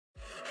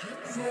Hey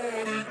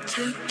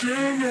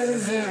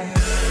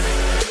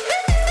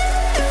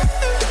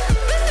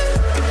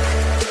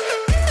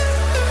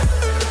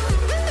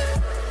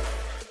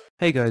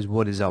guys,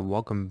 what is up?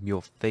 Welcome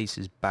your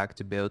faces back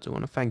to Build. I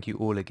want to thank you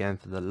all again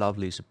for the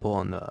lovely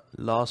support on the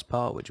last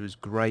part, which was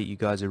great. You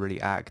guys are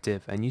really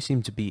active and you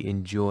seem to be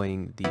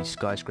enjoying the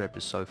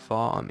skyscrapers so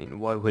far. I mean,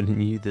 why wouldn't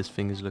you? This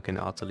thing is looking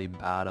utterly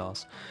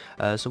badass.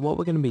 So what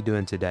we're going to be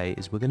doing today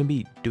is we're going to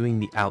be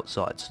doing the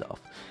outside stuff.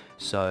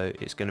 So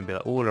it's going to be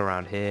like all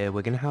around here.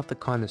 We're going to have the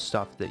kind of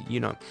stuff that,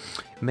 you know,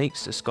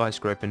 makes the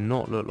skyscraper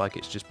not look like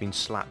it's just been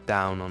slapped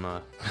down on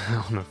a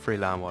on a free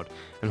land world.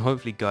 And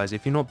hopefully guys,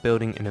 if you're not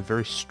building in a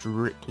very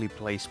strictly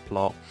placed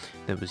plot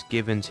that was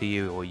given to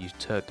you or you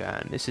took,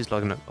 and this is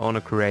like on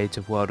a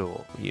creative world,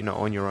 or you know,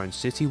 on your own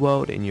city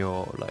world, in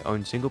your like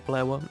own single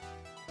player world,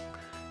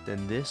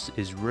 then this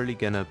is really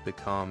going to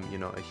become, you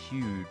know, a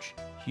huge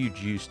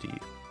use to you.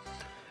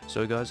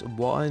 So guys,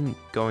 what I'm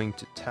going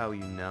to tell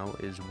you now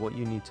is what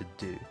you need to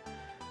do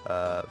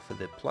for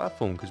the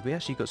platform, because we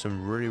actually got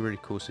some really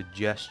cool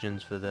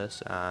suggestions for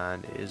this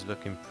and it is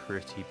looking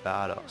pretty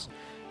badass.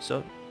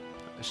 So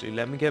actually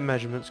let me get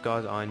measurements,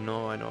 guys. I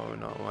know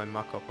I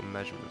muck up on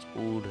measurements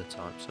all the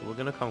time. So we're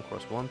going to come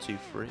across 1 2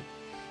 3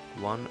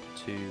 1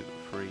 2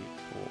 3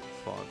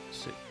 4 5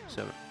 6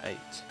 7 8.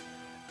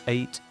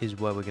 8 is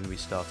where we're going to be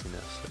starting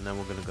this, and then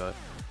we're going to go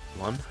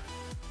 1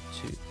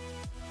 2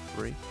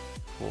 3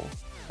 4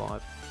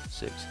 5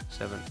 6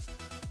 7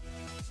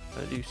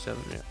 I do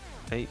 7, yeah,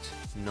 8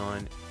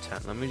 9 10.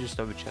 Let me just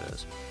double check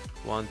this.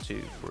 1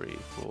 2 3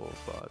 4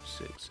 5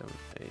 6 7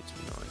 8 9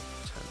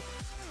 10.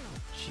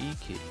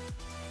 Cheeky.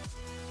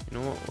 You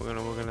know what, we're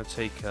gonna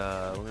take you.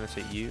 We're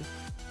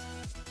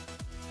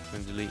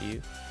gonna delete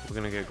you. We're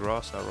gonna get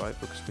grass out, right?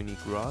 Because we need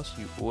grass.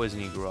 You always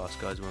need grass,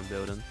 guys, when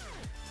building,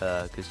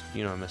 because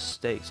you know,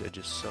 mistakes are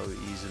just so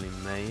easily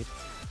made.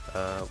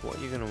 What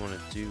you're gonna want to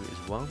do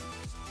as well,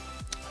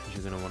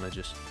 you're going to want to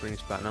just bring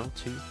this back now.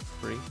 2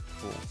 3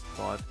 4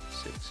 5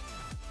 6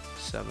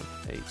 7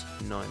 8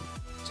 9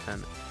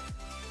 10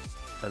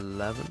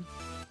 11.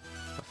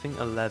 I think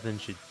 11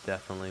 should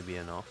definitely be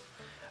enough.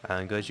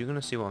 And guys, you're going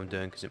to see what I'm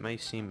doing because it may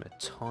seem a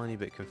tiny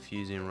bit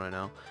confusing right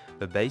now,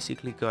 but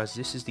basically guys,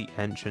 this is the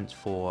entrance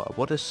for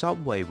what a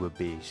subway would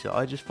be. So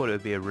I just thought it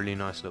would be a really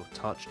nice little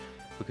touch,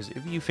 because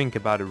if you think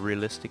about it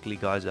realistically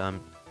guys,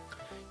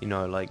 you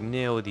know, like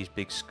near all these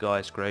big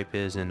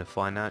skyscrapers in the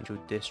financial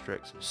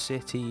districts of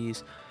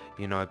cities,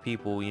 you know,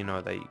 people, you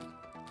know, they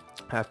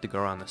have to go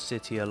around the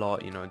city a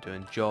lot, you know,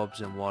 doing jobs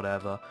and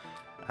whatever,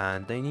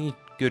 and they need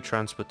good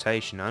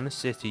transportation. Now in a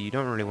city, you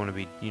don't really want to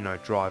be, you know,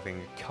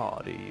 driving a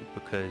car, do you?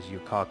 Because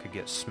your car could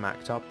get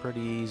smacked up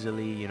pretty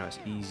easily, you know, it's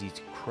easy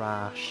to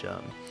crash,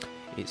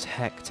 it's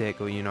hectic,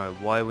 or you know,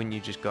 why wouldn't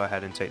you just go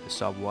ahead and take the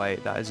subway?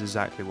 That is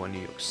exactly what New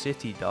York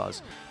City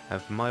does.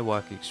 And from my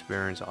work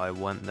experience, I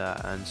went there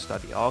and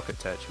studied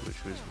architecture,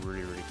 which was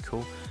really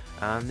cool.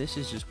 And this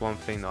is just one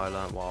thing that I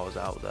learned while I was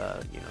out there.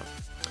 You know,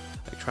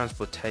 like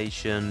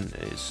transportation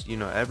is, you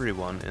know,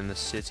 everyone in the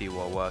city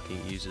while working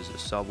uses a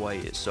subway.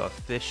 It's so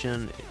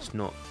efficient, it's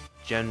not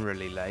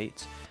generally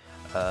late,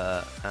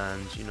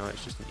 and you know,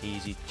 it's just an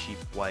easy, cheap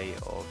way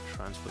of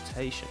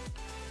transportation.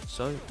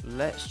 So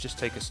let's just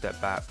take a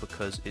step back,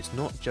 because it's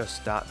not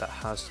just that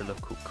has to look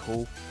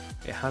cool,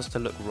 it has to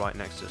look right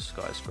next to the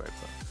skyscraper.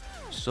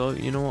 So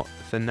you know what,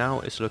 for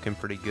now it's looking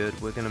pretty good.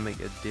 We're going to make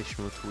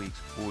additional tweaks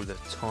all the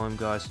time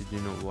guys, so do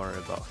not worry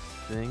about a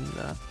thing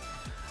there.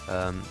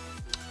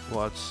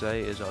 What I'd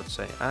say is,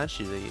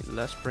 actually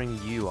let's bring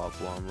you up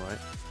one,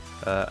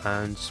 right?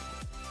 And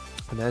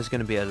there's going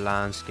to be a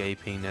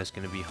landscaping, there's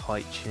going to be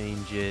height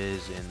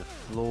changes in the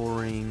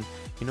flooring.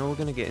 You know, we're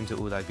going to get into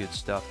all that good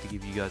stuff to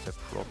give you guys a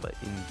proper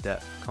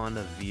in-depth kind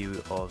of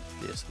view of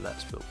this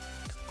Let's Build.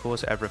 Of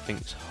course,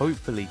 everything's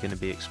hopefully going to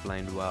be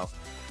explained well.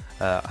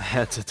 I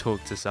had to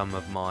talk to some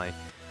of my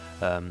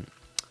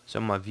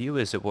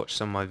viewers that watched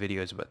some of my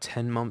videos about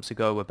 10 months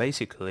ago, where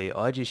basically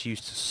I just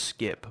used to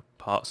skip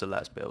parts of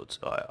Let's Build.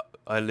 So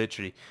I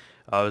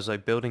was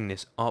like building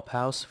this up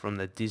house from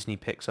the Disney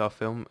Pixar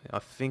film. I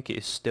think it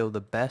is still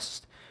the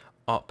best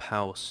up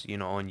house, you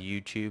know, on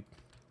YouTube.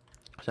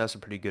 So that's a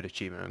pretty good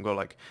achievement. I've got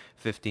like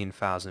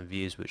 15,000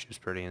 views, which is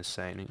pretty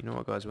insane. And you know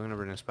what guys, we're going to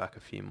bring this back a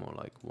few more,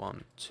 like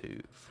 1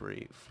 2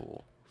 3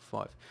 4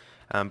 5.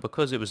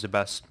 Because it was the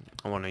best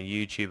one on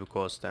YouTube, of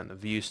course, then the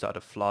views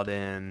started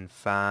flooding,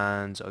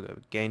 fans. I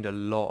gained a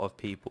lot of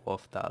people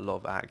off that, a lot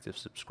of active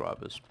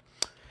subscribers,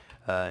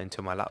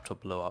 until my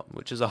laptop blew up,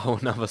 which is a whole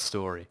nother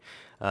story.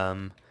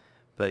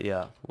 But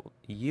yeah,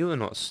 you are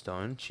not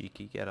stoned,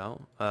 cheeky, get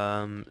out.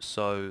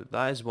 So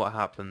that is what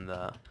happened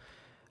there.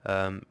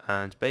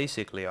 And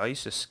basically I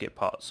used to skip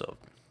parts of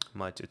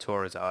my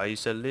tutorials. I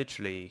used to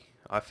literally,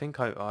 I think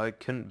I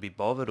couldn't be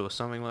bothered or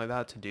something like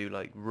that to do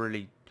like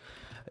really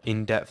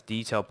in-depth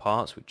detail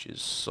parts, which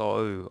is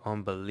so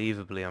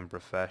unbelievably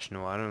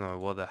unprofessional. I don't know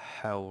what the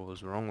hell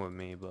was wrong with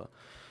me, but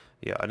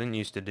yeah, I didn't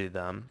used to do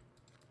them.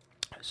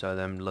 So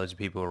then loads of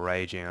people were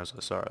raging. I was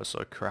like, sorry, I was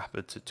so crap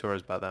at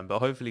tutorials about them. But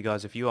hopefully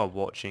guys, if you are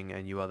watching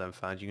and you are them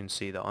fans, you can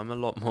see that I'm a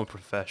lot more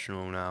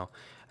professional now,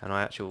 and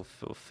I actually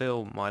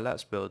fulfill my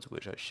let's builds,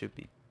 which I should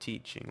be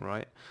teaching,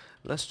 right?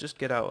 Let's just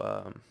get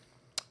out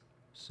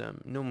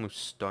some normal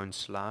stone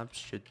slabs,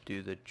 should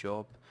do the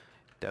job.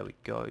 There we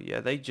go. Yeah,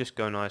 they just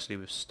go nicely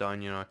with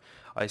stone, you know.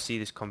 I see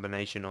this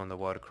combination on the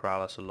World of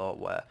Kralis a lot,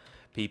 where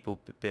people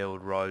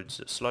build roads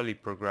that slowly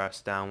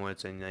progress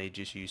downwards and they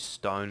just use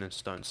stone and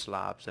stone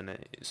slabs, and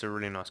it's a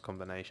really nice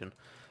combination.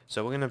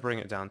 So we're going to bring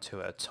it down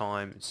 2 at a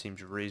time. It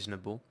seems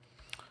reasonable.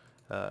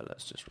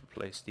 Let's just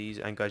replace these,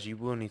 and guys, you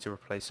will need to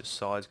replace the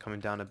sides coming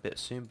down a bit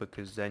soon,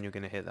 because then you're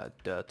going to hit that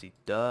dirty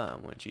dirt,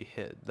 and once you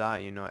hit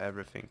that, you know,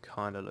 everything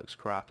kind of looks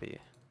crappy.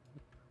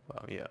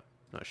 Well, yeah,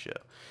 not sure.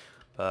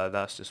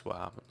 That's just what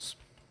happens.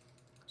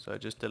 So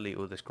just delete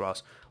all this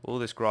grass. All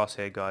this grass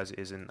here, guys,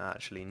 isn't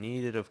actually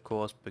needed, of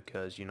course,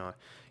 because, you know,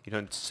 you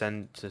don't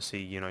tend to see,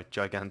 you know,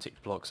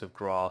 gigantic blocks of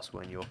grass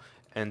when you're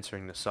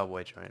entering the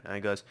subway train.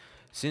 And guys,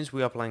 since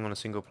we are playing on a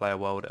single player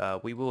world,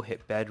 we will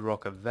hit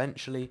bedrock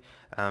eventually,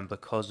 and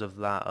because of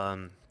that,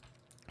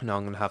 now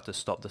I'm going to have to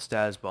stop the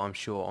stairs, but I'm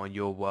sure on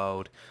your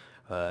world,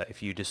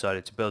 if you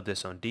decided to build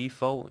this on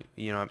default,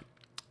 you know,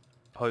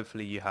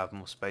 hopefully you have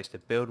more space to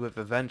build with.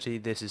 Eventually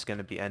this is going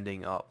to be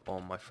ending up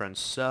on my friend's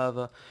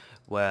server,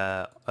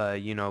 where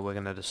you know, we're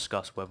going to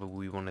discuss whether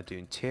we want to do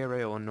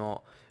interior or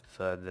not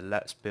for the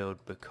let's build,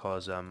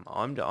 because I'm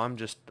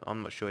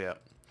not sure yet.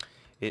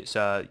 It's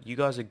you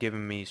guys are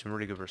giving me some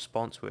really good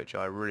response, which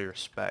I really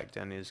respect,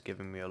 and is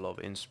giving me a lot of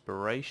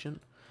inspiration.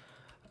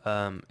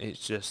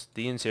 It's just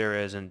the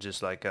interior isn't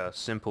just like a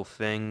simple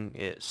thing.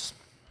 It's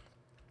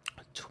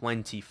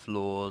 20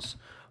 floors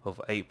of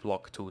 8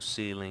 block tall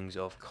ceilings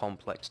of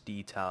complex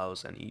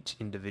details, and each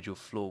individual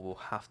floor will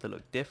have to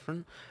look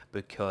different,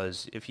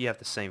 because if you have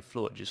the same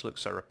floor it just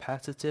looks so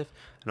repetitive.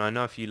 And I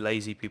know a few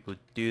lazy people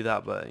do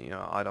that, but you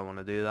know, I don't want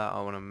to do that.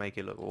 I want to make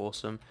it look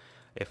awesome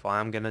if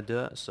I am going to do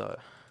it. So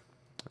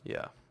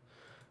yeah,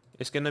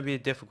 it's going to be a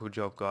difficult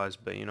job, guys,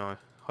 but you know,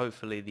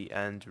 hopefully the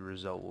end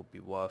result will be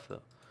worth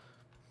it.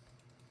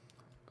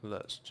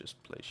 Let's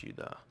just place you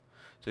there.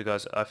 So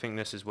guys, I think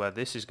this is where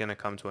this is going to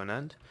come to an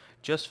end.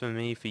 Just for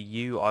me, for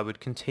you, I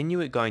would continue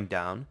it going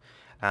down,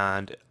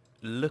 and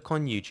look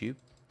on YouTube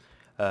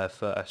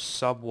for a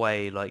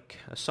subway, like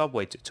a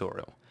subway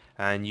tutorial.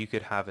 And you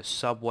could have a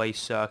subway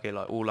circuit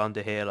like all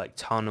under here, like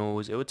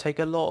tunnels. It would take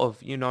a lot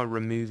of, you know,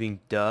 removing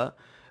dirt.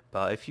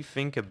 But if you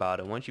think about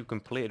it, once you've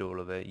completed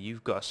all of it,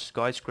 you've got a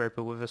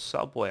skyscraper with a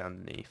subway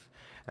underneath.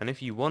 And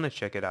if you want to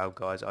check it out,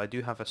 guys, I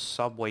do have a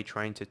subway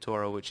train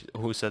tutorial, which is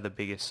also the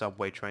biggest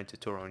subway train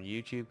tutorial on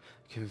YouTube,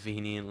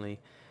 conveniently.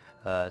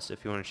 So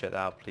if you want to check that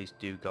out, please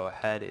do go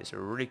ahead. It's a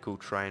really cool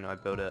train. I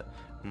built it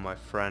with my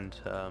friend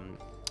a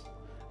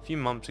few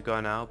months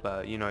ago now,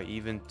 but you know,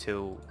 even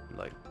till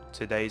like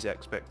today's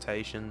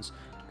expectations,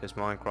 because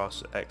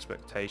Minecraft's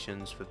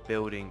expectations for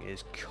building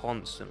is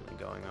constantly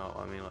going up.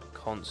 I mean, like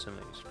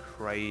constantly. It's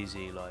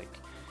crazy, like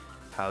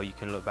how you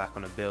can look back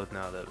on a build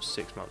now that was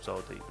 6 months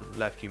old that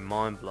left you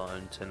mind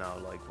blown, to now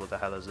like, what the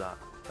hell is that?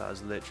 That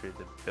is literally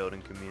the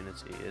building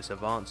community. It's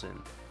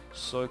advancing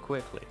so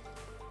quickly.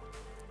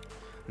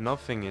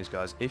 Another thing is,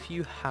 guys, if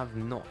you have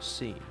not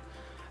seen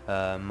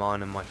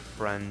mine and my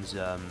friends,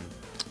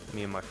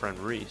 me and my friend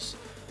Reese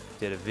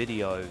did a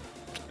video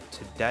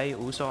today.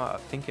 Also, I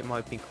think it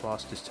might be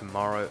classed as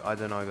tomorrow. I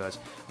don't know, guys.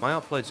 My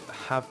uploads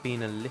have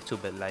been a little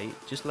bit late,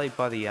 just late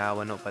by the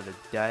hour, not by the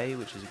day,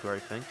 which is a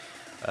great thing.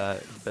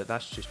 But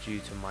that's just due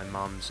to my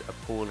mum's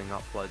appalling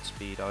upload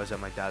speed. I was at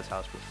my dad's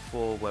house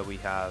before, where we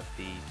have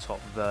the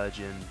top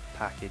Virgin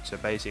package, so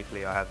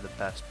basically I have the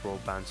best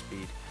broadband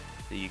speed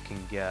that you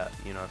can get,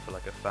 you know, for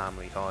like a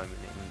family home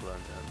in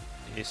England,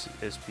 and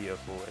it's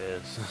beautiful.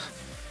 It is.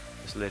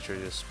 It's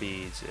literally the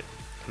speeds. It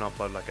can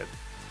upload like a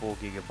 4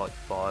 GB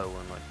file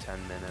in like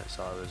 10 minutes.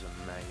 I was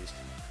amazed.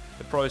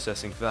 The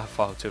processing for that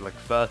file took like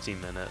 30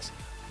 minutes.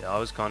 Yeah, I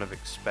was kind of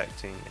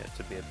expecting it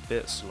to be a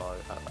bit slow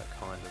at that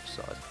kind of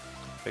size.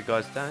 But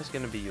guys, that is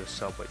going to be your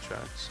subway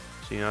tracks.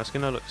 So, you know, it's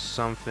going to look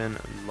something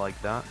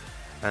like that.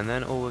 And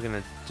then all we're going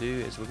to do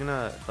is we're going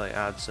to like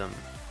add some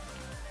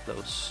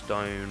little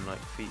stone like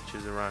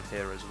features around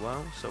here as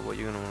well. So what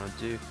you're going to want to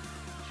do is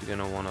you're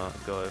going to want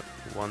to go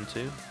 1,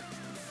 2.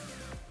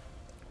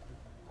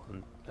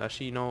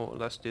 Actually, you know,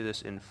 let's do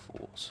this in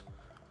 4s.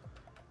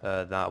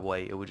 That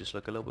way it will just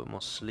look a little bit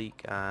more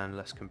sleek and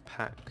less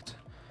compact.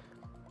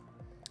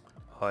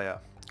 Oh yeah.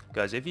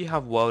 Guys, if you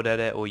have World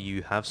Edit, or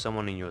you have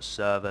someone in your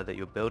server that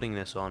you're building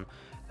this on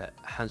that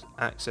has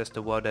access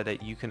to World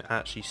Edit, you can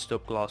actually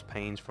stop glass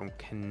panes from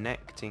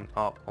connecting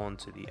up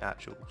onto the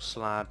actual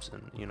slabs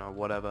and, you know,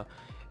 whatever.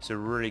 It's a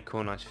really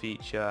cool, nice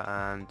feature,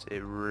 and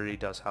it really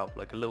does help.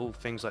 Like little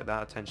things like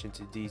that, attention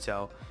to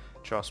detail,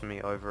 trust me,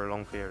 over a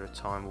long period of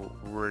time will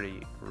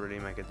really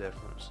make a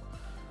difference.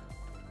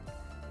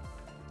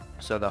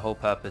 So the whole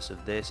purpose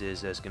of this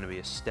is there's going to be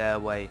a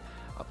stairway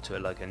up to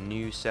like a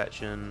new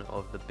section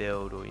of the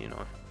build, or you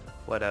know,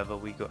 whatever.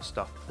 We got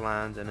stuff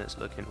planned and it's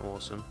looking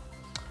awesome.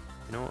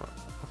 You know what,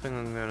 I think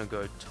I'm gonna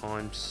go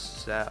time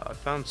set. I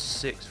found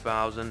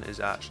 6,000 is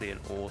actually an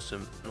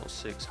awesome, not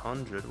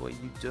 600. What are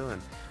you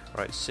doing?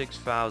 Right,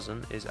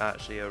 6000 is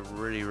actually a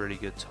really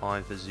good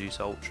time for Zeus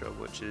Ultra,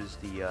 which is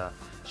the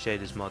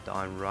shaders mod that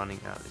I'm running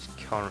at this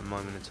current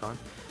moment in time.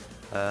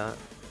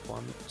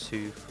 1,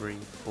 2, 3,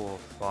 4,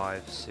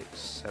 5, 6,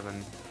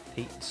 7,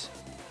 8.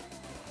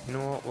 You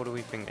know what do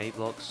we think, 8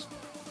 blocks?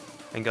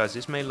 And guys,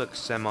 this may look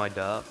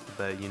semi-dirt,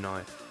 but you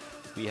know,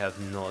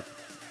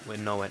 we're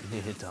nowhere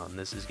near done.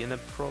 This is gonna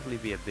probably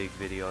be a big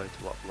video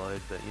to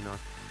upload, but you know,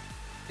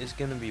 it's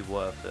gonna be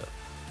worth it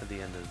at the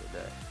end of the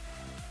day.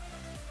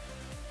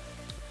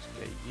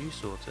 Let's get you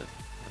sorted,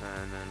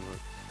 and then we'll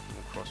come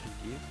across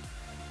with you.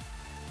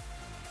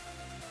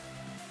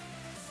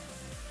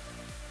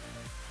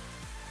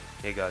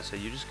 Okay guys, so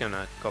you're just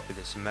gonna copy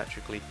this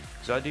symmetrically,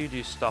 because I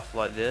do stuff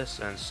like this,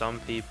 and some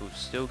people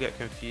still get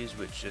confused,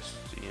 which just,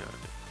 you know,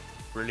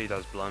 really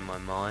does blow my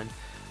mind,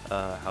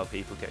 how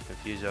people get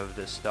confused over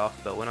this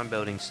stuff. But when I'm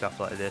building stuff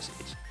like this,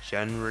 it's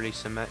generally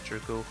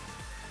symmetrical,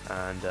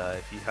 and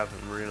if you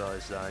haven't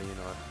realized that, you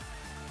know,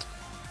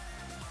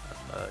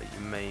 you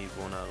may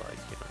wanna, like,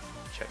 you know,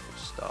 check your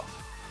stuff,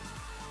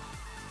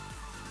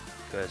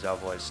 because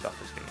otherwise stuff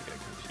is gonna get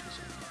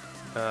confusing.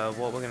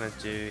 What we're going to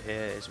do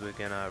here is we're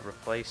going to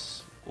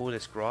replace all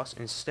this grass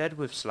instead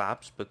with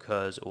slabs,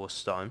 or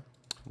stone,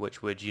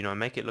 which would, you know,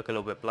 make it look a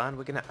little bit bland.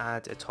 We're going to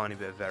add a tiny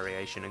bit of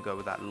variation and go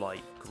with that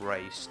light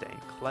grey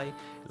stained clay.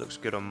 It looks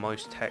good on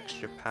most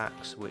texture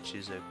packs, which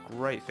is a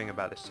great thing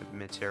about this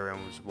material,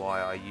 and was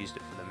why I used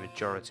it for the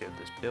majority of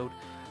this build.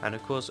 And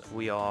of course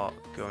we are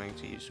going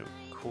to use some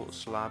quartz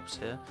slabs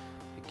here,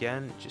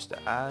 again just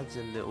to add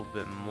a little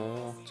bit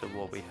more to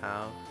what we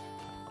have.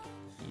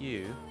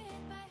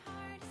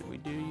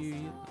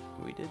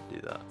 We did do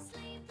that.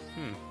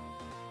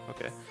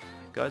 Okay.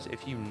 Guys,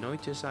 if you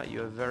notice that,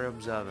 you are very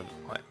observant.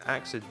 I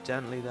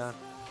accidentally there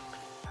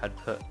had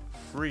put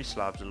 3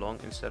 slabs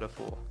along instead of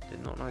 4.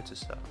 Did not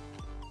notice that.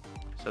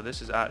 So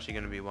this is actually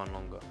going to be one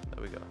longer.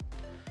 There we go.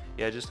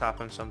 Yeah, it just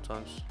happens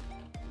sometimes.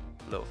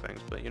 Little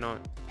things. But you know,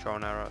 trial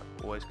and error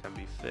always can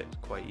be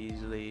fixed quite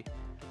easily.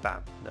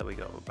 Bam. There we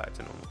go. We're back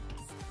to normal.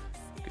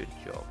 Good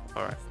job.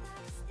 Alright.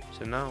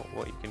 So now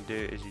what you can do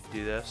is you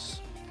do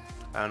this.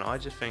 And I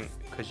just think,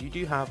 because you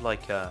do have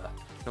like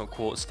not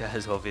quartz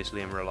stairs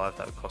obviously in real life,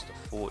 that would cost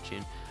a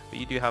fortune, but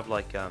you do have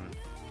like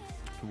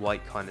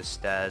white kind of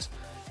stairs,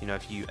 you know,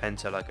 if you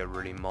enter like a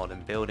really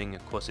modern building.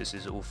 Of course this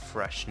is all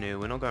fresh new,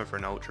 we're not going for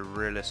an ultra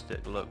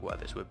realistic look where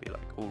this would be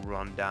like all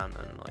run down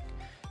and like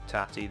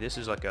tatty. This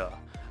is like a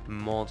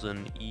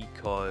modern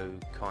eco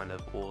kind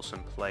of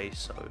awesome place,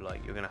 so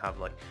like you're gonna have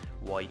like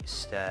white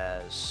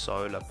stairs,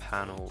 solar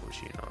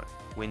panels, you know,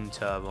 wind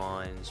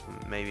turbines.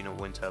 Maybe not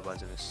wind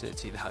turbines in a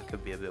city, that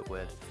could be a bit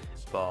weird,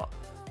 but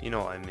you know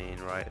what I mean,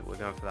 right? We're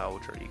going for that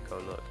ultra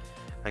eco look.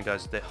 And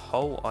guys, the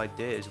whole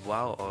idea as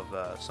well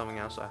of something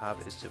else I have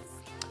is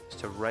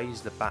to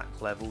raise the back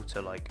level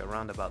to like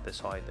around about this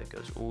height that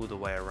goes all the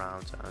way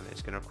around, and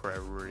it's going to create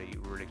a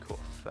really cool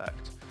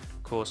effect.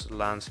 Of course,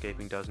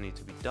 landscaping does need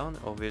to be done.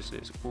 Obviously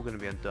it's all going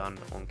to be done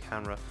on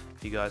camera.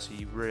 If you guys,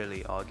 you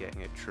really are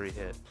getting a treat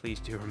here, please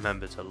do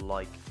remember to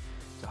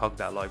hug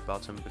that like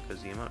button,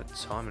 because the amount of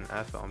time and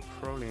effort I'm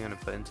probably going to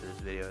put into this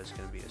video is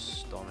going to be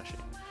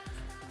astonishing.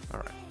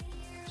 Alright,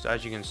 so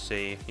as you can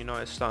see, you know,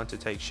 it's starting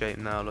to take shape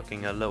now,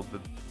 looking a little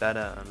bit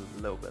better and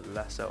a little bit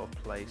less out of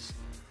place.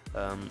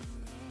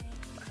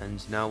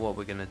 And now what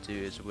we're going to do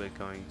is we're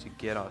going to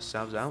get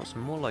ourselves out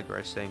some more like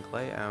grey stained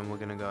clay, and we're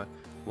going to go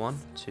 1,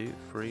 2,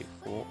 3,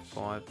 4,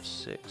 5,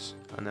 6,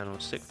 and then on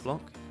 6th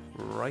block,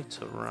 right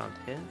around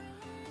here,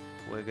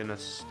 we're going to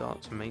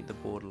start to make the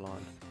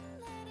borderline.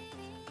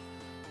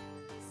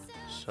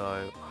 So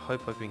I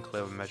hope I've been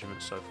clear with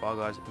measurements so far,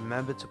 guys.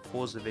 Remember to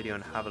pause the video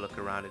and have a look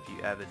around if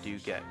you ever do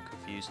get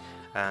confused.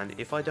 And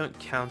if I don't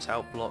count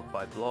out block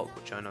by block,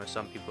 which I know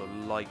some people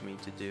like me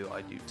to do,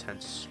 I do tend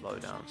to slow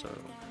down. So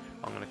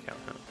I'm going to count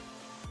now.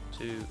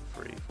 2,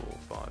 3,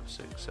 4, 5,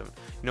 6, 7.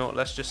 You know what,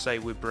 let's just say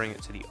we bring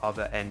it to the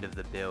other end of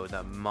the build.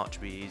 That would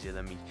much be easier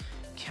than me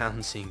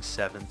counting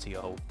 70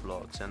 whole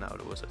blocks, and that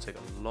would also take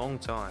a long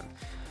time.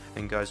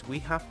 And guys, we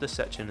have to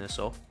section this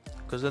off,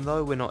 because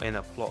although we're not in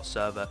a plot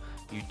server,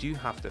 you do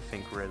have to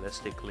think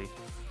realistically.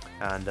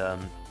 And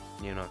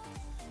you know,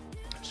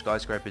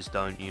 skyscrapers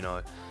don't, you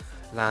know,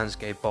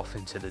 landscape off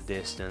into the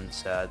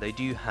distance. They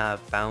do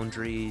have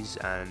boundaries,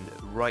 and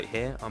right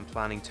here I'm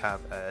planning to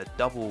have a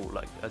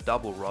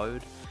double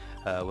road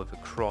with a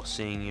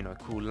crossing, you know,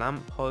 cool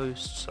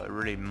lampposts, so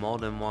really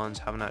modern ones.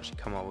 Haven't actually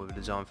come up with a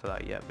design for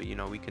that yet, but you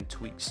know, we can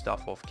tweak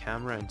stuff off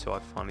camera until I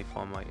finally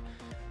find my,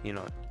 you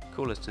know,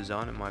 coolest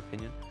design in my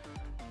opinion.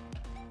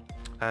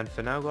 And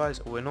for now,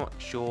 guys, we're not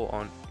sure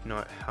on, you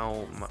know,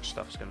 how much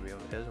stuff is going to be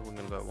over here, so we're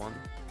going to go 1,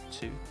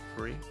 2,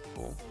 3,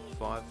 4,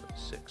 5,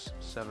 6,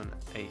 7,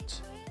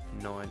 8,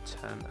 9,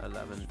 10,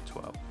 11,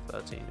 12,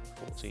 13,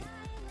 14.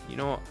 You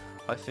know what?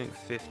 I think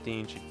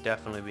 15 should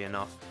definitely be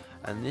enough.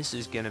 And this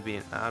is going to be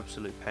an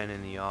absolute pain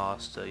in the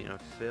arse to, you know,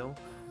 fill,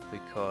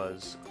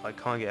 because I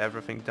can't get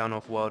everything done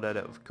off World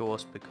Edit, of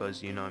course,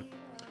 because, you know,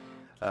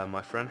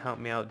 my friend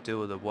helped me out deal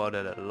with the World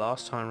Edit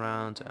last time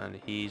round, and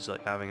he's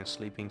like having a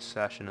sleeping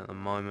session at the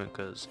moment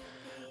because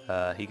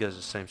He goes to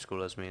the same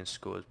school as me, and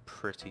school is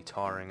pretty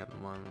tiring at the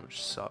moment,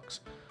 which sucks.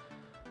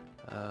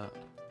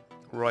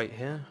 Right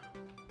here.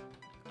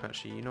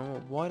 Actually, you know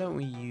what? Why don't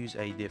we use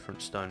a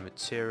different stone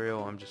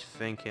material? I'm just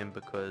thinking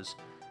because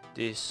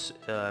this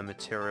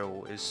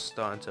material is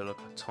starting to look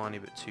a tiny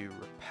bit too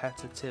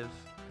repetitive.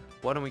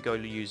 Why don't we go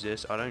use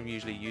this? I don't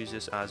usually use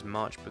this as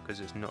much because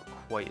it's not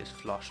quite as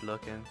flush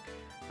looking.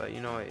 But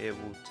you know, it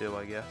will do,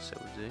 I guess. It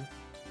will do.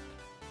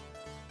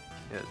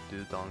 It'll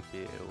do, donkey.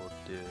 It will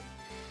do.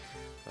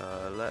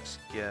 Let's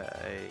get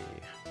a...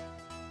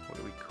 what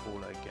do we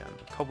call it again?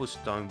 A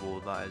cobblestone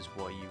wall, that is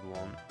what you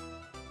want.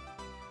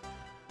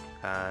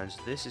 And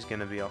this is going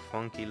to be our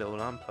funky little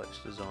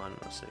lamppost design.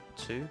 Let's see,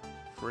 2,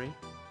 3,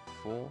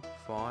 4,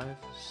 5,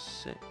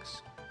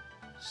 6,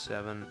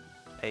 7,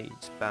 8.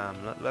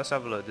 Bam. Let's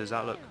have a look. Does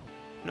that look...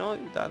 no,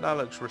 that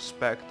looks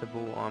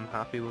respectable. I'm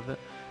happy with it.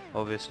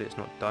 Obviously it's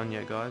not done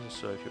yet, guys,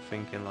 so if you're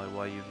thinking like,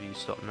 why have you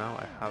stopped now,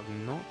 I have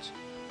not.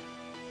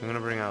 I'm going to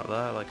bring out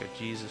there like a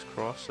Jesus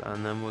cross,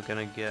 and then we're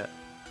going to get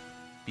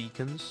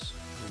beacons.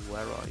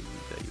 Where are you?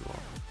 There you are.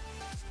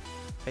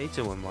 Hate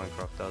it when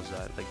Minecraft does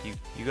that. Like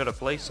you got to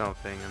place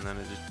something and then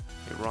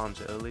it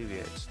runs, it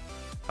alleviates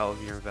out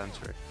of your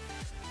inventory.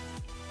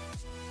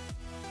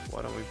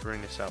 Why don't we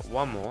bring this out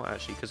one more,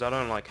 actually, because I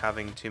don't like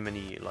having too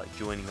many like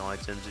joining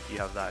items. If you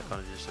have that,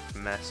 kind of just looks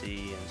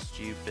messy and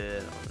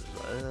stupid. I'm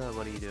just like,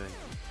 what are you doing?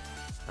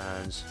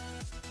 And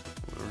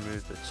we'll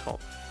remove the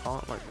top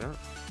part like that.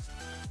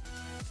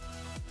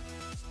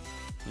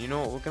 You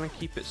know what? We're gonna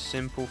keep it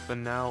simple for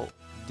now.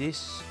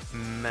 This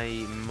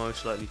may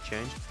most likely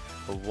change,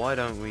 but why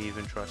don't we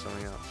even try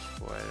something else?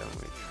 Why don't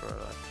we try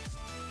that?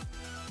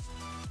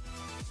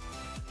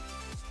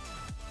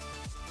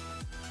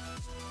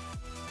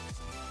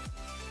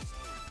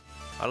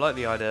 I like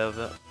the idea of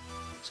it.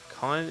 It's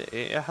kind of,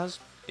 it has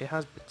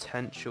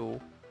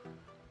potential.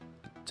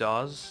 It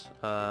does.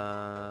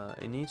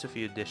 It needs a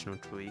few additional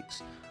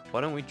tweaks. Why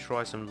don't we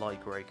try some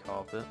light grey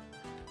carpet?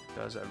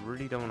 Guys, I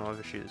really don't want to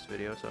overshoot this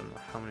video, so I don't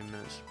know how many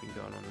minutes have been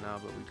going on now,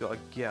 but we've got to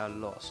get a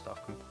lot of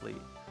stuff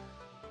complete.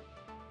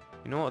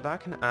 You know what, that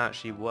can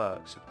actually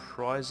work.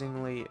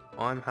 Surprisingly,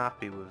 I'm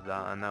happy with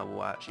that, and that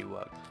will actually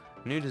work.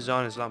 New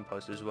designer's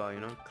lamppost as well, you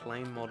know,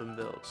 claim modern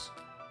builds.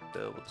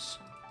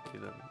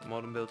 Even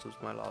modern builds was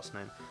my last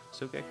name.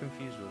 Still get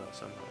confused with that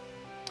somehow.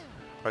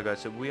 Right guys,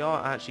 so we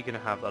are actually going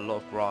to have a lot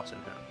of grass in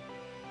here.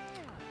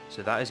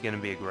 So that is going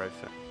to be a great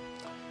thing.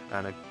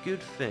 And a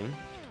good thing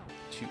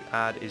to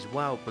add as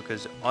well,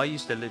 because I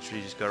used to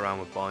literally just go around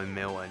with bone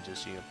meal and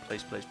just, you know,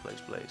 place.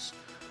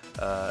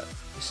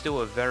 It's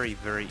still a very,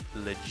 very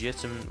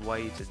legitimate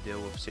way to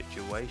deal with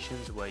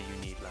situations where you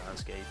need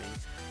landscaping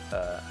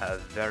at a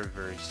very,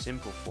 very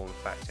simple form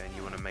factor, and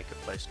you want to make a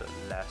place look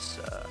less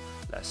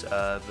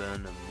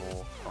urban and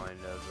more kind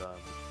of what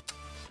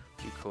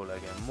do you call it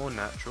again, more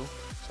natural.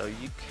 So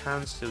you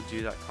can still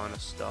do that kind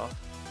of stuff,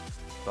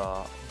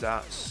 but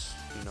that's,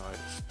 you know, it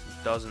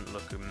doesn't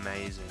look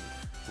amazing.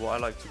 What I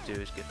like to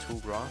do is get tall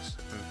grass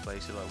and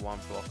place it like one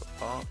block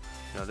apart.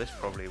 You know, this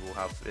probably will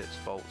have its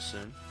faults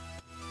soon.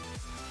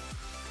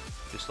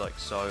 Just like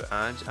so,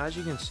 and as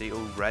you can see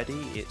already,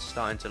 it's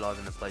starting to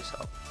liven the place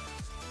up.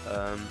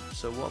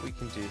 So what we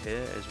can do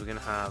here is we're going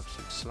to have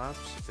some slabs.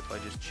 If I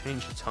just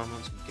change the time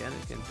once again,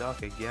 it's getting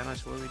dark again, I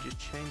swear we just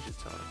changed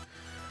the time.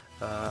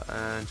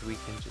 And we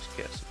can just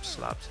get some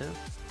slabs here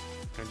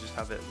and just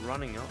have it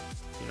running up,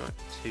 you know,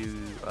 to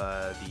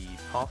the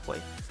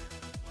pathway,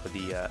 or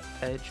the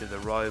edge of the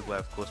road, where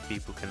of course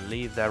people can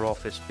leave their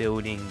office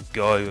building,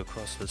 go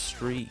across the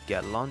street,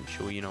 get lunch,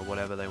 or you know,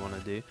 whatever they want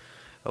to do.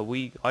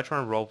 I try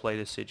and roleplay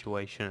this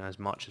situation as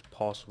much as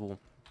possible.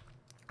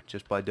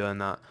 Just by doing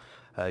that,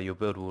 your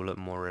build will look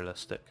more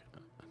realistic.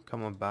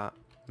 Come on, bat,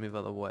 move out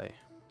of the way.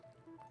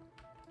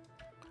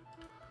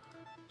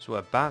 So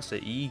bats are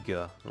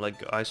eager. Like,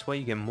 I swear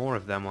you get more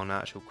of them on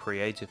actual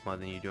creative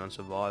mode than you do on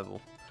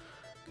survival.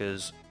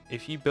 Because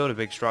if you build a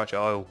big structure,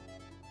 oh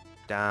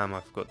damn, I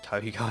forgot to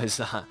tell you guys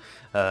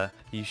that.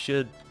 You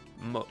should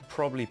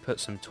probably put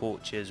some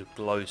torches,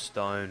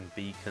 glowstone,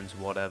 beacons,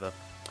 whatever.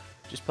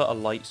 Just put a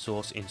light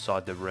source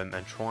inside the room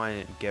and try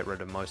and get rid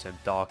of most of the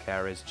dark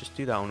areas. Just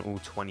do that on all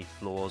 20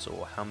 floors,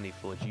 or how many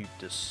floors you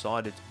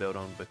decided to build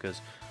on,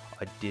 because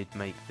I did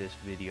make this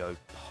video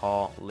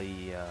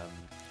partly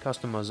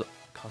customizable.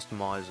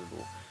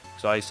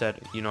 So I said,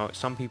 you know,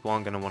 some people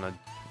aren't going to want to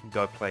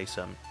go place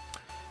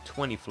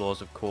 20 floors,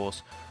 of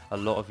course. A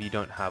lot of you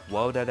don't have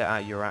world edit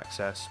at your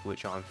access,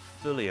 which I'm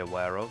fully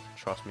aware of.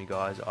 Trust me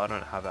guys, I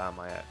don't have it at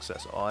my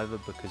access either,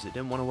 because it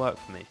didn't want to work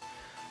for me.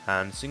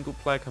 And single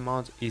player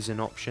commands is an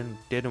option,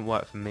 didn't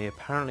work for me.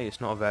 Apparently it's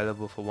not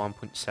available for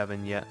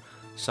 1.7 yet.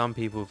 Some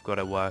people have got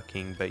it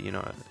working, but you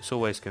know, it's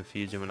always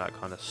confusing with that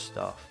kind of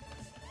stuff.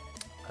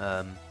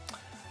 But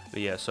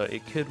yeah, so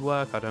it could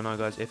work, I don't know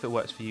guys. If it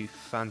works for you,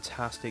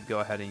 fantastic, go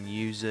ahead and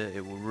use it.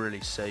 It will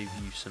really save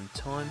you some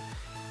time.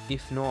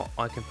 If not,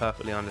 I can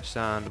perfectly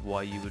understand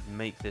why you would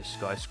make this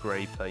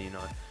skyscraper, you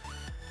know,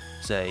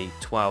 say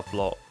 12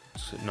 block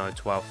no,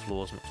 12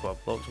 floors, not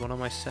 12 blocks. What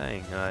am I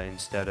saying?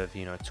 Instead of,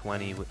 you know,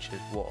 20, which is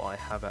what I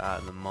have it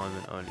at the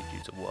moment, only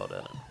due to world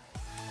edit.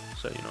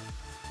 So, you know,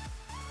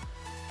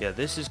 yeah,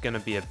 this is going to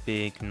be a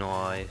big,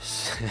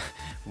 nice,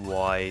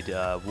 wide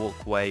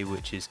walkway,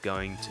 which is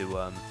going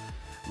to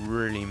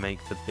really make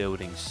the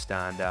building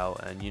stand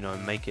out and, you know,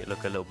 make it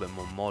look a little bit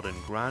more modern.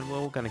 Grand, we're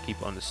all going to keep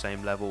it on the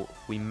same level.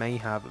 We may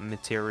have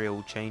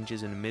material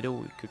changes in the middle.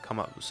 We could come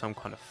up with some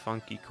kind of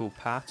funky, cool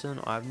pattern.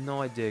 I have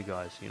no idea,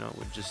 guys. You know,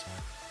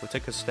 we'll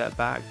take a step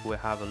back, we'll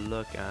have a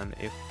look, and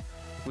if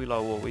we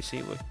like what we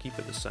see, we'll keep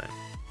it the same.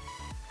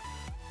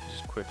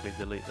 Just quickly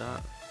delete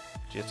that.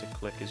 Jitter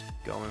click is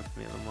going for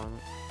me at the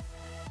moment.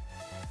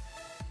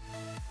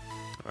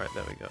 Alright,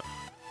 there we go.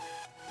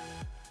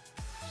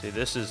 See,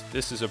 this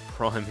is a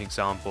prime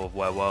example of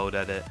where world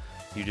edit,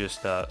 you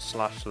just /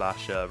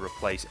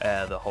 replace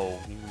air the whole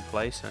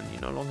place, and you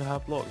no longer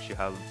have blocks. You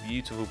have a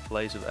beautiful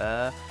place of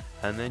air,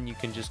 and then you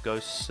can just go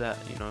set,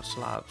 you know,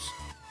 slabs.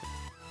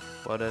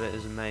 World edit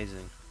is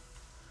amazing.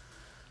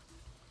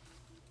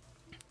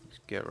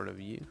 Just get rid of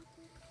you.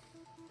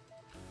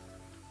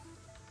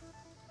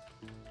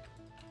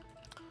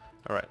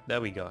 Alright, there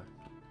we go.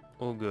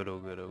 All good, all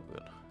good, all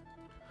good.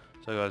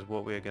 So guys,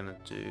 what we're going to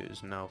do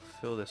is now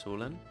fill this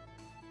all in.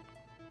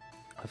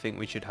 I think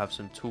we should have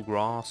some tall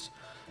grass,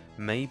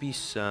 maybe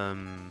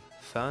some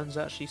ferns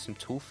actually. Some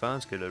tall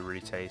ferns could look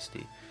really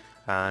tasty.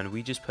 And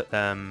we just put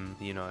them,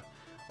 you know,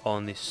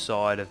 on this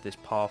side of this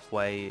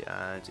pathway,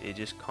 and it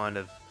just kind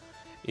of,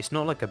 it's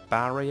not like a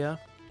barrier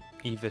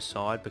either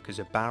side, because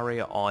a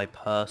barrier I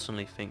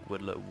personally think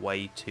would look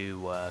way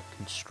too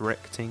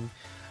constricting.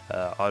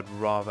 I'd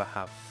rather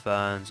have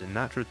ferns and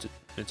natural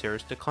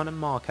materials to kind of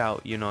mark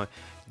out, you know,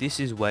 this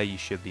is where you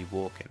should be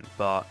walking,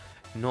 but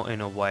not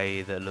in a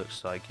way that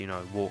looks like, you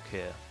know, walk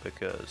here,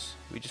 because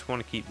we just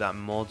want to keep that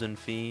modern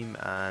theme,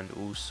 and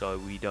also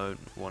we don't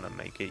want to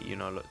make it, you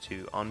know, look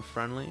too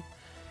unfriendly.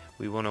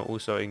 We want to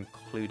also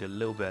include a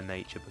little bit of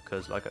nature,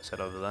 because like I said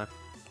over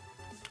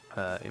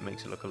there, it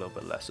makes it look a little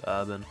bit less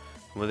urban.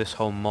 With this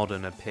whole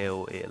modern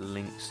appeal, it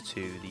links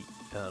to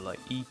the like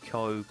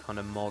eco kind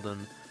of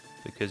modern,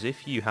 because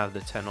if you have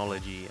the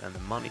technology and the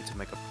money to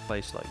make a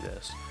place like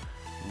this,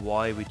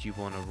 why would you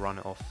want to run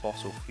it off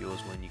fossil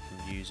fuels when you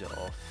can use it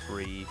off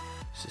free,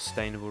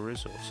 sustainable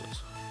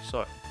resources?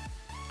 So,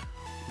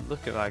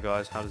 look at that,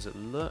 guys. How does it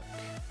look?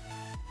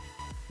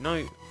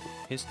 No,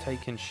 it's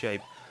taken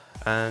shape,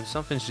 and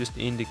something's just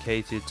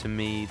indicated to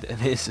me that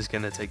this is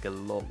going to take a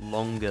lot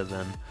longer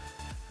than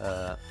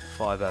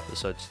 5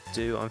 episodes to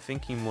do. I'm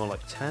thinking more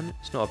like 10.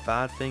 It's not a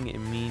bad thing. It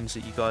means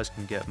that you guys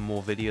can get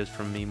more videos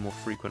from me, more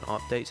frequent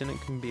updates, and it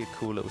can be a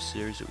cool little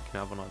series that we can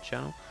have on our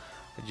channel.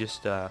 I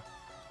just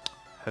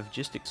have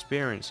just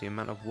experienced the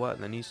amount of work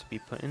that needs to be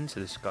put into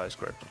this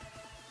skyscraper.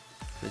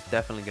 It's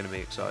definitely going to be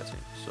exciting.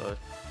 So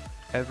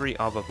every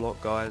other block,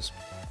 guys,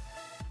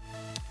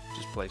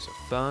 just place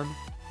a fern.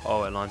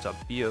 Oh, it lines up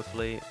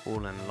beautifully,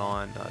 all in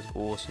line. That's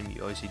awesome.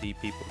 You OCD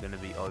people are going to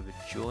be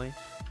overjoyed.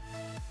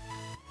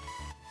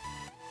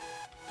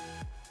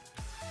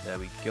 There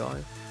we go.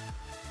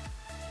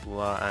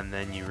 Well, and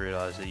then you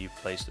realise that you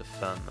placed a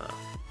fern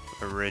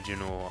there.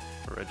 Original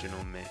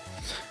me.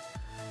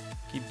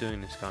 Keep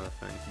doing this kind of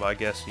thing, but I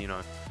guess, you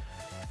know,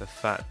 the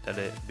fact that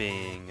it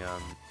being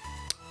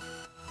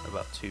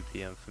about 2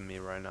 PM for me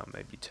right now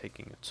may be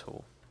taking a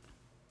toll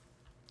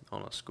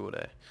on a school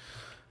day.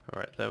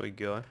 Alright, there we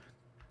go.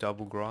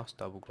 Double grass,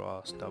 double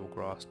grass, double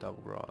grass,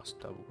 double grass,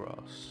 double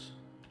grass.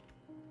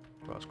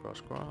 Grass,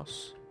 grass,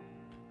 grass.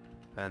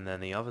 And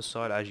then the other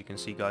side, as you can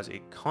see, guys,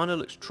 it kind of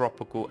looks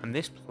tropical, and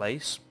this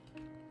place,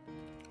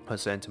 I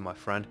was saying to my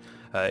friend,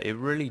 it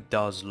really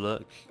does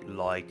look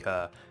like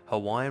a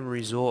Hawaiian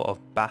resort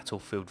of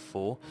Battlefield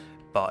 4,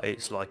 but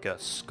it's like a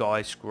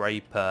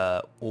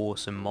skyscraper,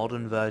 awesome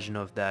modern version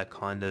of their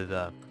kind of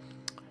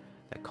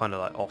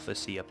like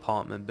officey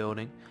apartment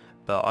building.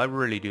 But I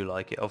really do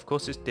like it. Of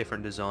course, it's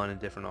different design and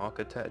different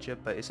architecture,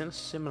 but it's in a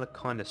similar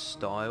kind of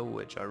style,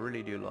 which I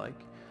really do like.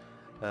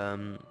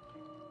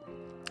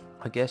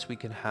 I guess we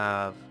can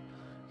have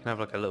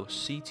like a little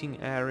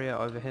seating area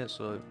over here.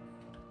 So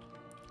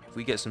if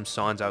we get some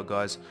signs out,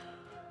 guys,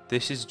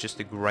 this is just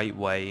a great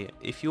way.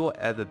 If you're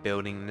ever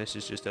building, this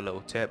is just a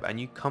little tip, and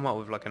you come up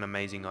with like an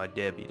amazing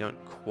idea, but you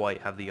don't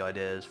quite have the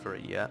ideas for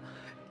it yet.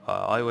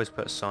 I always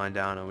put a sign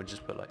down, and would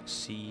just put like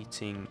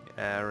seating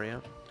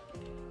area.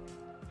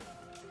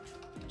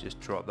 Just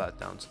drop that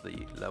down to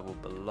the level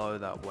below,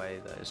 that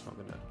way that it's not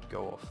going to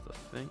go off the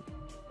thing.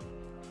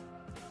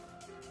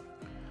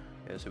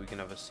 Yeah, so we can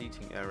have a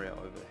seating area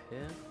over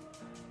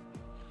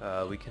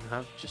here. We can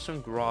have just some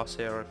grass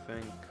here, I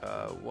think.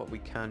 What we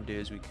can do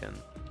is we can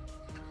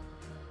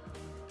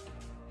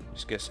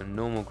just get some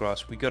normal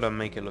grass. We gotta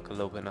make it look a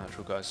little bit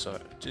natural, guys, so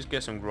just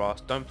get some grass.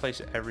 Don't place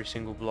it every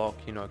single block,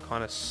 you know,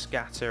 kind of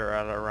scatter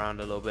it around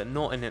a little bit,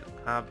 not in an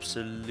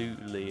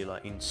absolutely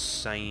like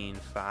insane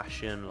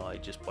fashion,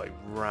 like just by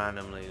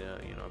randomly,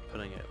 you know,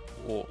 putting it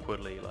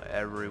awkwardly like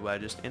everywhere,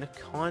 just in a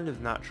kind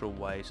of natural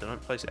way. So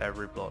don't place it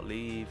every block.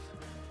 Leave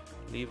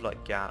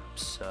like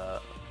gaps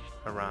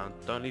around.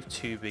 Don't leave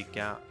too big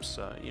gaps.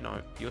 You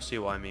know, you'll see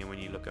what I mean when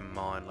you look at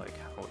mine, like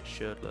how it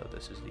should look.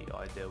 This is the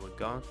idea we're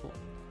going for.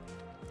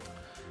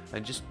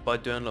 And just by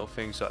doing little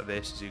things like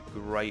this is a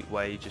great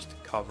way just to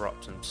cover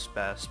up some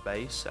spare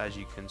space, as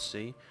you can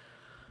see.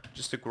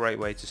 Just a great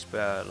way to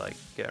spare, like,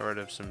 get rid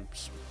of some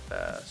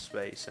spare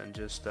space and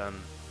just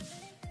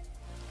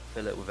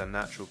fill it with a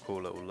natural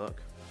cool little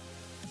look.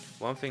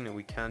 One thing that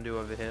we can do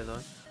over here though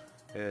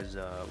is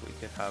we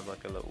could have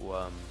like a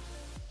little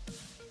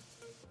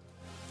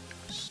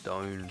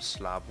stone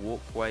slab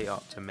walkway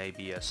up to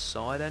maybe a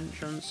side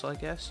entrance, I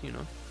guess, you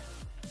know.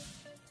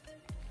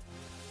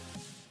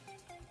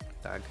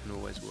 That can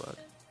always work.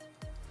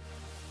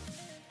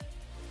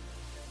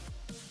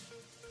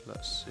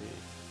 Let's see.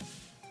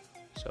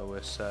 So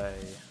we'll say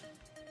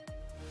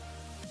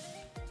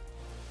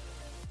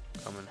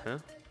come in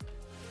here,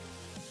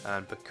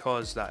 and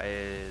because that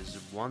is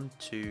 1,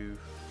 2,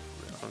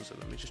 hold on,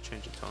 let me just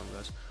change the time,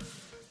 guys.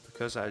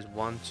 Because that is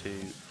 1, 2,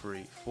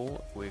 3,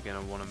 4, we're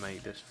gonna want to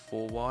make this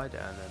 4 wide,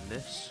 and then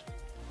this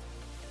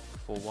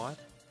 4 wide.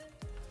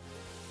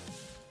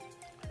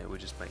 It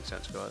would just make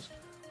sense, guys,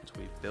 once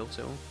we've built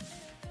it all.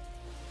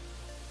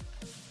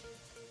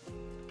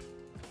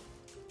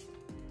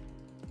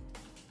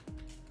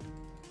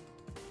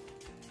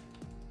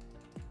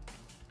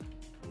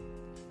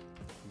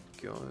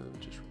 Go,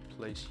 just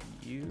replace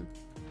you,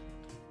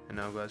 and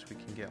now guys we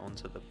can get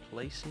onto the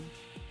placing.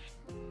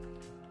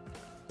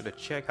 Gotta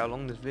check how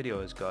long this video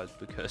is, guys,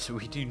 because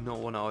we do not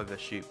want to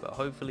overshoot, but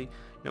hopefully, you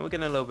know, we're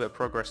getting a little bit of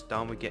progress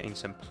done. We're getting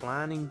some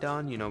planning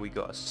done. You know, we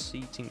got a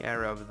seating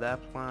area over there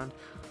planned,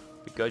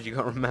 because you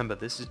gotta remember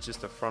this is just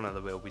the front of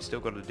the build. We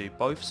still got to do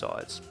both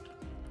sides.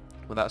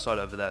 Well, that side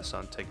over there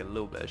starting to take a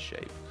little bit of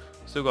shape.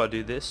 Still got to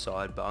do this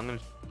side, but I'm gonna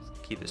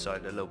keep this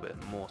side a little bit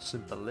more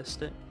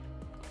simplistic.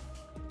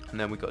 And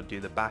then we got to do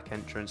the back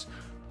entrance.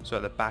 So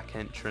at the back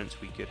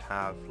entrance we could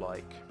have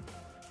like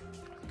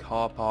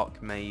car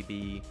park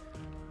maybe,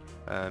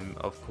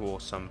 of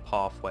course some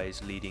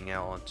pathways leading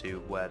out onto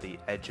where the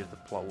edge of the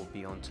plot will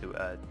be onto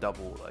a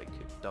double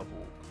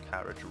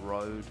carriage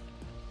road.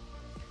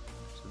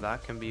 So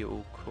that can be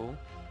all cool.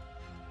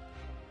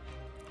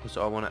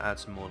 So I want to add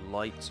some more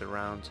lights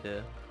around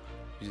here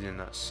using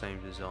that same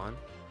design,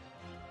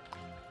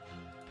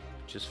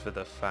 just for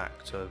the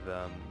fact of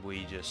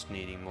we just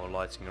needing more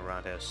lighting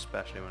around here,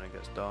 especially when it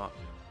gets dark.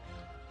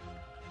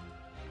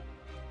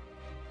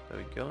 There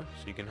we go.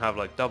 So you can have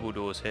like double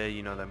doors here,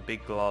 you know, them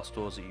big glass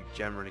doors that you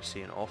generally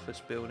see in office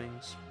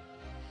buildings.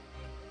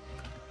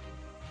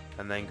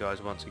 And then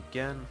guys, once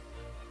again,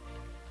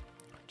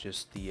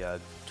 just the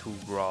tall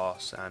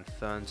grass and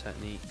fern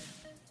technique,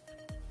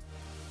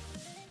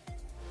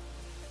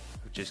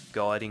 just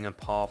guiding a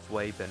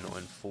pathway but not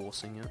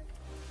enforcing it.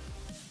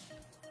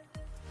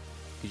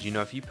 Because, you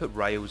know, if you put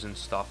rails and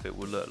stuff, it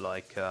will look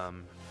like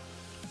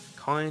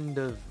kind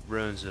of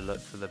ruins the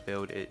look for the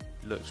build. It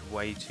looks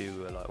way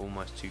too like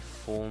almost too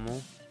formal,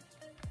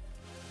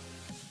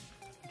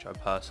 which I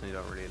personally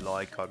don't really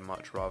like. I'd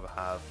much rather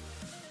have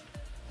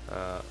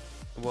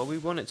well, we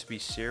want it to be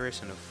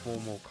serious in a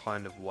formal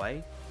kind of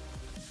way,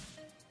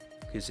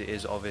 because it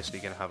is obviously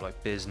going to have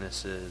like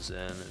businesses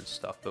and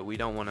stuff, but we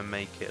don't want to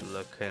make it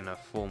look in a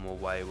formal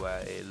way where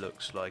it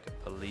looks like a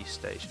police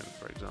station,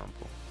 for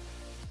example.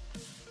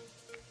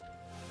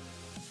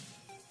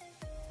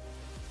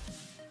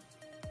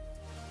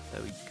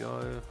 There we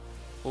go,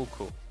 all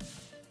cool.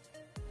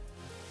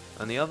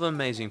 And the other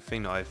amazing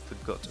thing that I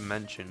forgot to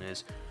mention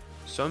is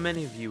so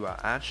many of you are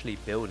actually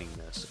building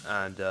this,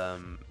 and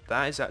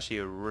that is actually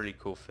a really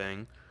cool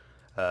thing,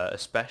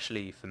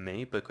 especially for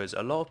me, because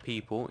a lot of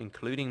people,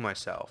 including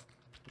myself,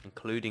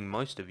 including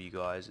most of you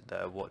guys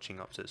that are watching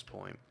up to this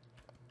point,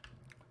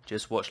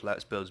 just watch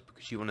Let's Builds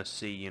because you want to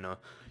see, you know,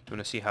 you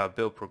want to see how a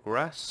build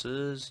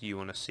progresses, you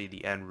want to see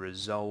the end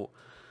result.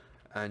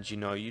 And, you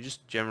know, you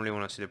just generally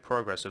want to see the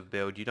progress of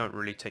build. You don't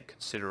really take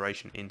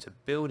consideration into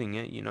building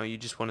it. You know, you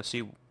just want to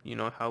see, you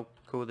know, how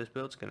cool this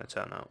build's going to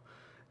turn out.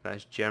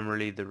 That's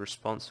generally the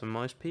response from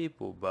most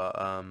people. But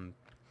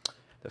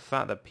the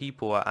fact that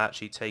people are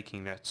actually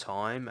taking their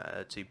time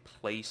to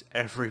place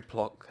every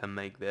block and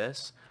make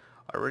this,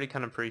 I really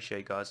can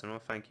appreciate, guys, and I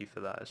want to thank you for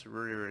that. It's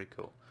really, really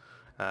cool.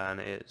 And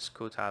it's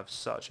cool to have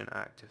such an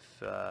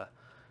active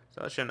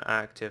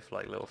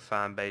like little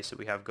fan base that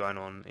we have going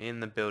on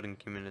in the building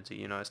community.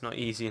 You know, it's not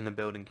easy in the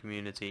building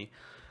community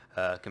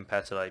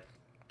compared to like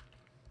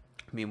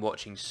me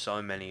watching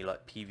so many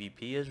like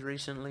PvPers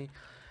recently,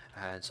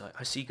 and so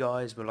I see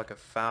guys with like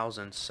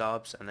 1,000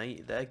 subs and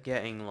they're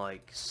getting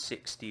like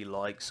 60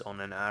 likes on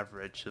an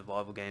average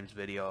survival games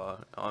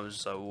video. I was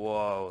so,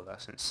 whoa,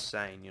 that's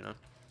insane, you know,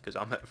 because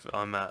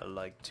I'm at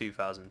like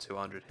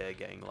 2,200 here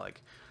getting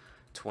like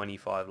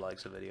 25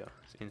 likes a video.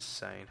 It's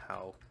insane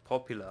how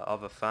popular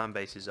other fan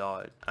bases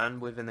are, and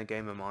within the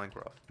game of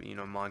Minecraft. But, you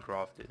know,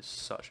 Minecraft is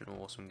such an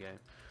awesome game.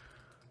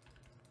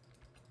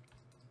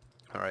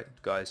 Alright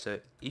guys, so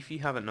if you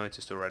haven't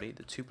noticed already,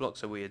 the 2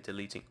 blocks that we are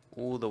deleting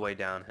all the way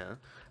down here,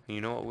 and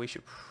you know what, we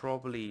should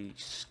probably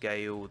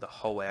scale the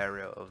whole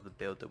area of the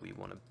build that we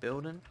want to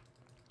build in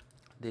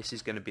This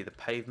is going to be the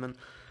pavement,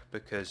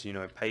 because you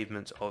know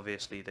pavements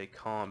obviously they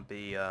can't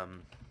be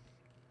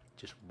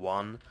just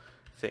one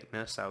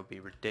thickness. That would be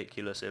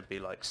ridiculous. It'd be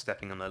like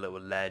stepping on a little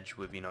ledge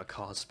with, you know,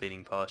 cars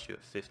speeding past you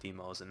at 50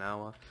 miles an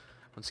hour.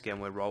 Once again,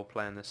 we're role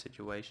playing this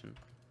situation.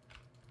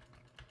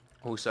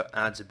 Also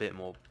adds a bit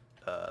more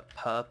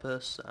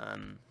purpose,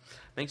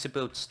 makes the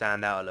build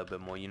stand out a little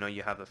bit more. You know,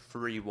 you have a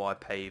 3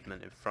 wide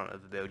pavement in front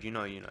of the build. You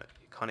know, it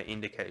kind of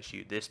indicates to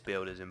you this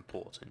build is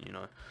important. You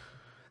know,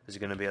 there's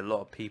going to be a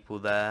lot of people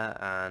there,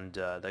 and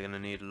they're going to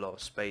need a lot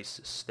of space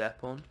to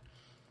step on.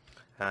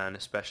 And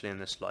especially in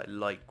this like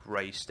light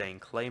grey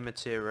stained clay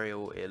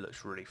material, it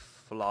looks really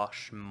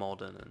flush,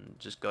 modern, and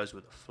just goes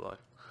with the flow.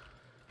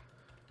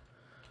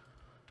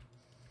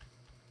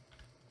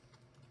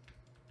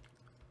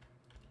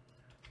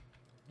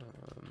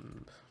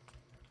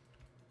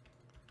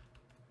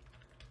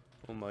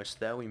 Almost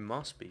there we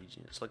must be.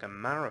 It's like a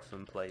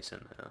marathon place in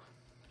here.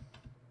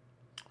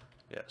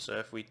 Yeah, so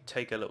if we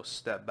take a little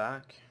step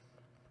back.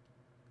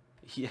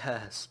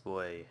 Yes,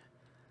 boy.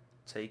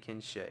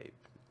 Taking shape.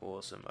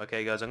 Awesome.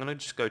 Okay guys, I'm going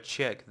to just go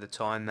check the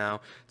time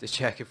now to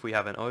check if we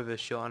have an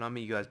overshot, and I'll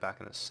meet you guys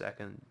back in a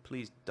second.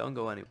 Please don't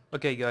go anywhere.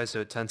 Okay guys, so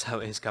it turns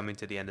out it's coming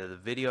to the end of the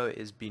video.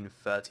 It's been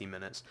 30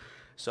 minutes.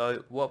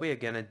 So what we are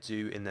going to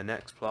do in the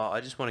next part, I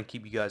just want to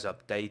keep you guys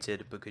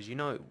updated, because you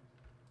know,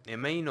 it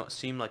may not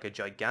seem like a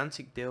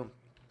gigantic deal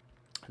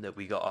that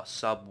we got our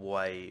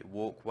subway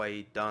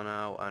walkway done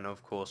out, and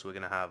of course we're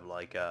going to have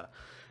like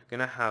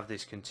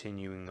this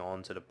continuing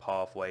on to the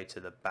pathway to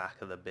the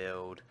back of the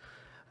build.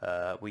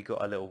 We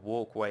got a little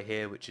walkway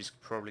here which is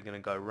probably going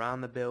to go around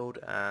the build,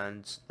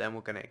 and then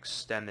we're going to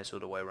extend this all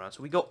the way around.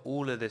 So we got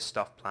all of this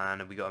stuff planned,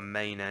 and we got a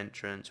main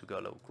entrance, we got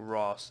a little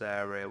grass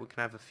area, we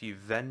can have a few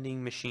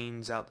vending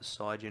machines out the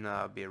side, you know,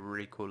 that would be a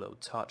really cool little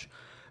touch.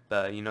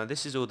 But you know,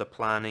 this is all the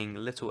planning,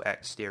 little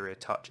exterior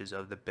touches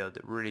of the build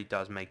that really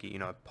does make it, you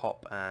know,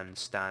 pop and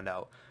stand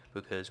out,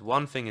 because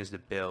one thing is the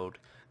build,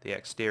 the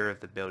exterior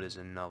of the build is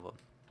another.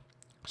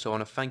 So I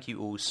want to thank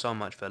you all so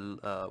much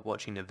for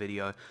watching the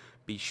video.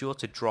 Be sure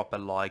to drop a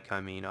like.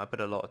 I mean, I put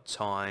a lot of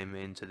time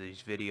into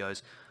these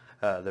videos.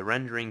 The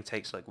rendering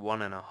takes like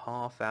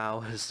 1.5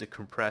 hours, the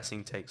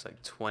compressing takes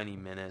like 20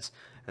 minutes,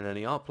 and then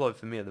the upload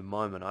for me at the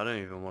moment, I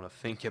don't even want to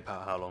think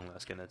about how long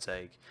that's going to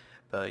take.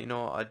 But you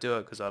know what, I do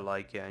it because I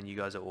like it, and you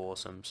guys are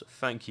awesome. So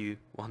thank you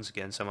once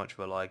again so much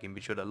for liking. Be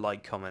sure to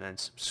like, comment, and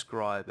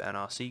subscribe, and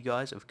I'll see you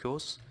guys, of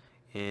course,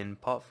 in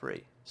part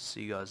 3.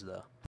 See you guys there.